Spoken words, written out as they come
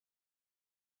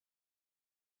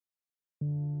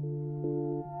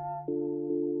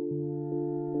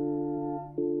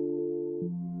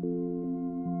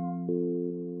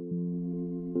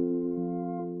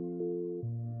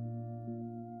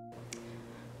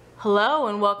Hello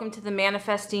and welcome to the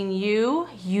Manifesting You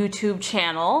YouTube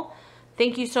channel.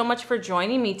 Thank you so much for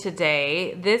joining me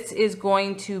today. This is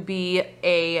going to be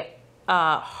a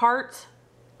heart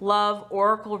love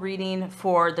oracle reading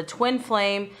for the twin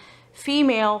flame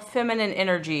female feminine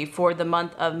energy for the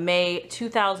month of May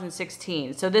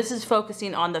 2016. So this is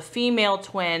focusing on the female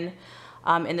twin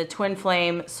in the twin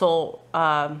flame soul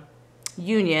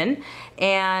union,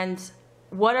 and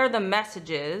what are the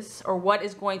messages, or what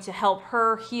is going to help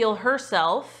her heal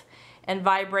herself and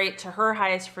vibrate to her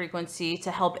highest frequency to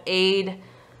help aid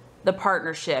the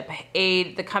partnership,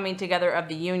 aid the coming together of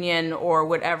the union, or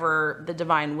whatever the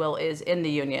divine will is in the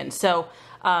union. So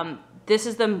this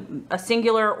is a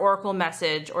singular oracle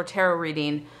message or tarot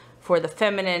reading for the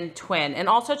feminine twin. And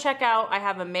also check out, I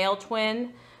have a male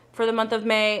twin for the month of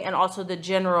May, and also the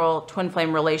general twin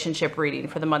flame relationship reading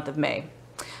for the month of May.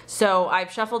 So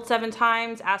I've shuffled 7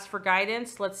 times, asked for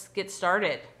guidance. Let's get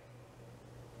started.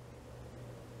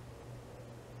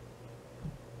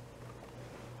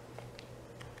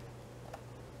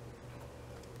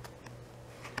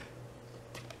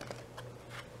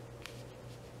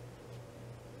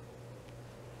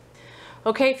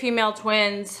 Okay, female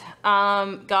twins,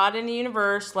 God in the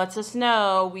universe lets us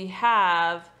know we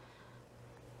have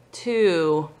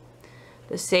the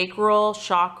sacral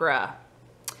chakra.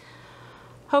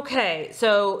 Okay,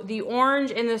 so the orange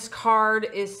in this card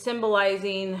is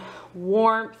symbolizing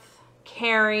warmth,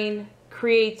 caring,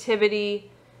 creativity,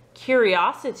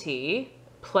 curiosity,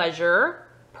 pleasure,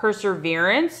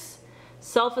 perseverance,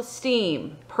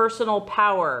 self-esteem, personal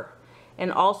power,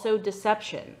 and also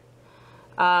deception.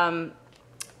 Set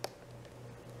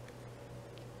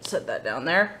that down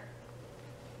there.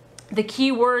 The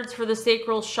key words for the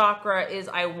sacral chakra is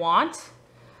I want.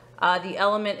 The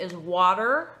element is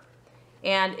water,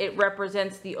 and it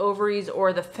represents the ovaries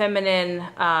or the feminine,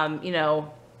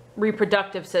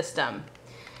 reproductive system.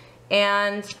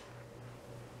 And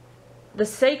the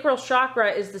sacral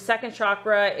chakra is the second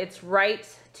chakra. It's right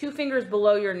 2 fingers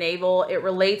below your navel. It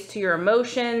relates to your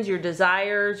emotions, your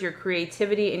desires, your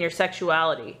creativity, and your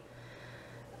sexuality.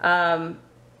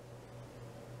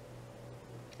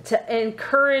 To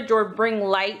encourage or bring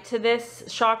light to this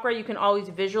chakra, you can always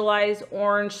visualize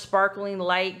orange, sparkling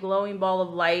light, glowing ball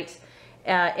of light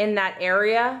in that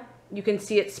area. You can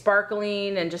see it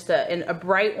sparkling and just a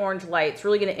bright orange light. It's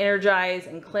really going to energize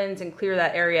and cleanse and clear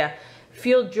that area.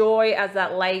 Feel joy as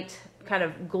that light kind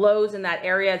of glows in that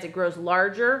area as it grows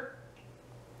larger.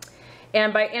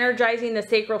 And by energizing the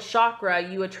sacral chakra,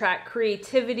 you attract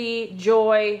creativity,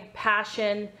 joy,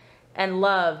 passion, and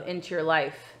love into your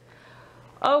life.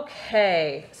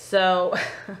 Okay, so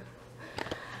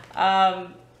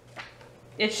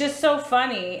it's just so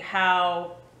funny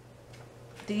how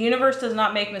the universe does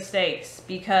not make mistakes,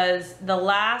 because the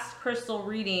last crystal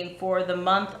reading for the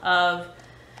month of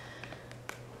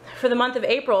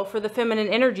April for the feminine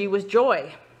energy was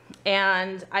joy.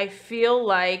 And I feel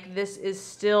like this is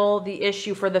still the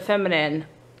issue for the feminine,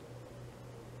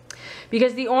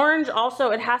 because the orange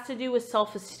also, it has to do with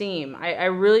self-esteem. I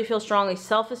really feel strongly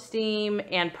self-esteem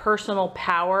and personal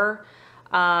power,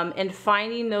 and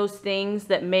finding those things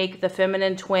that make the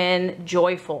feminine twin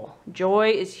joyful.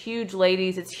 Joy is huge,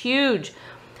 ladies. It's huge.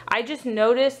 I just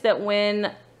noticed that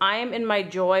when I am in my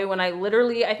joy, when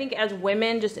I think as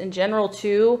women, just in general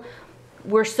too,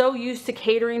 we're so used to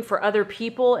catering for other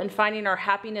people and finding our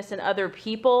happiness in other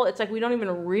people. It's like we don't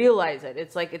even realize it.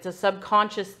 It's like it's a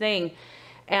subconscious thing.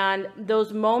 And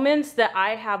those moments that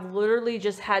I have literally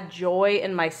just had joy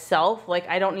in myself, like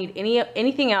I don't need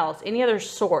anything else, any other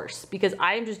source, because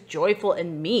I am just joyful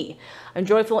in me. I'm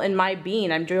joyful in my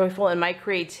being. I'm joyful in my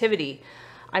creativity.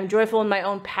 I'm joyful in my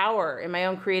own power, in my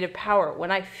own creative power.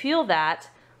 When I feel that,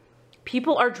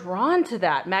 people are drawn to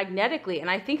that magnetically. And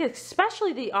I think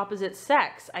especially the opposite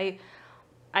sex.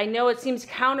 I know it seems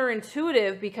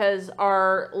counterintuitive, because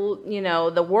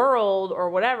the world or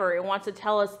whatever, it wants to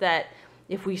tell us that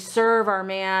if we serve our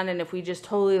man and if we just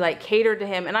totally like cater to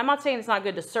him, and I'm not saying it's not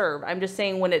good to serve, I'm just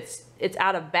saying when it's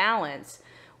out of balance,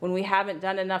 when we haven't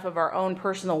done enough of our own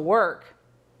personal work,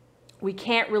 we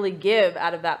can't really give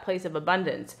out of that place of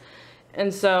abundance.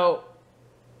 And so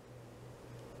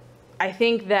I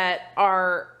think that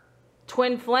our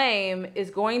twin flame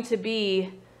is going to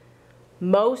be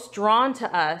most drawn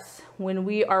to us when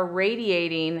we are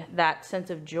radiating that sense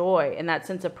of joy and that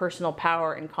sense of personal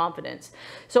power and confidence.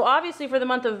 So obviously for the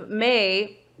month of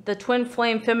May, the twin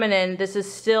flame feminine, this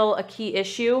is still a key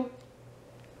issue,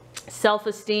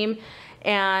 self-esteem.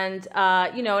 And,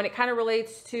 and it kind of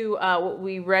relates to what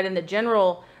we read in the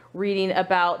general reading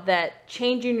about that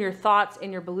changing your thoughts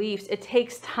and your beliefs. It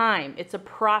takes time. It's a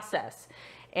process.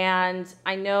 And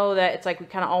I know that it's like we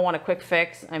kind of all want a quick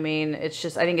fix. I mean, it's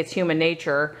just, I think it's human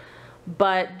nature.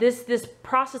 But this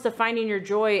process of finding your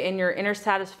joy and your inner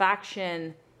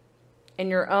satisfaction and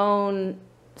your own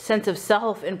sense of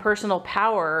self and personal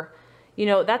power, you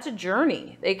know, that's a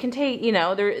journey. It can take, you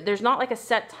know, there's not like a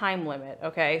set time limit.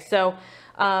 Okay. So,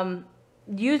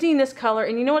 using this color,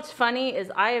 and you know what's funny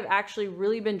is I have actually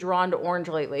really been drawn to orange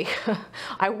lately.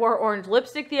 I wore orange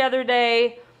lipstick the other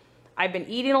day. I've been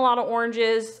eating a lot of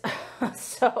oranges.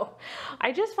 So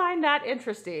I just find that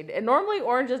interesting. And normally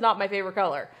orange is not my favorite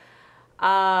color.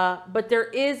 But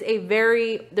there's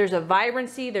a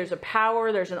vibrancy, there's a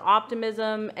power, there's an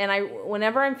optimism. And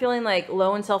whenever I'm feeling like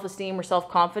low in self-esteem or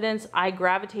self-confidence, I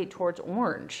gravitate towards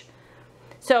orange.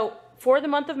 So for the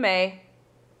month of May,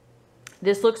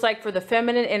 this looks like for the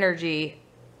feminine energy,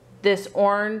 this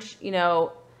orange, you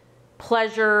know,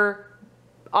 pleasure,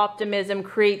 optimism,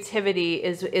 creativity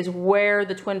is where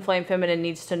the twin flame feminine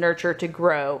needs to nurture to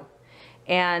grow.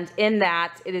 And in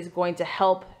that, it is going to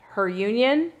help her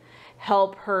union,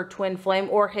 help her twin flame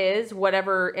or his,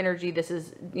 whatever energy this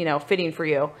is, you know, fitting for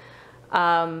you.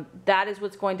 That is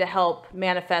what's going to help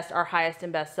manifest our highest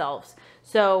and best selves.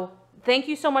 So thank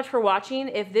you so much for watching.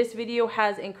 If this video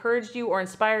has encouraged you or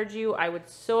inspired you, I would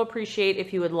so appreciate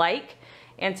if you would like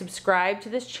and subscribe to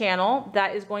this channel.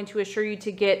 That is going to assure you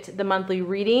to get the monthly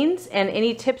readings and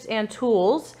any tips and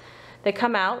tools that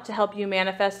come out to help you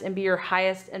manifest and be your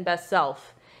highest and best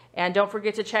self. And don't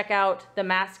forget to check out the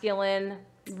masculine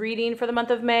reading for the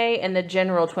month of May and the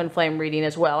general twin flame reading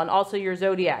as well, and also your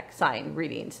zodiac sign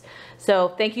readings. So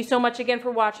thank you so much again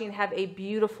for watching. Have a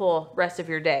beautiful rest of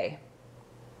your day.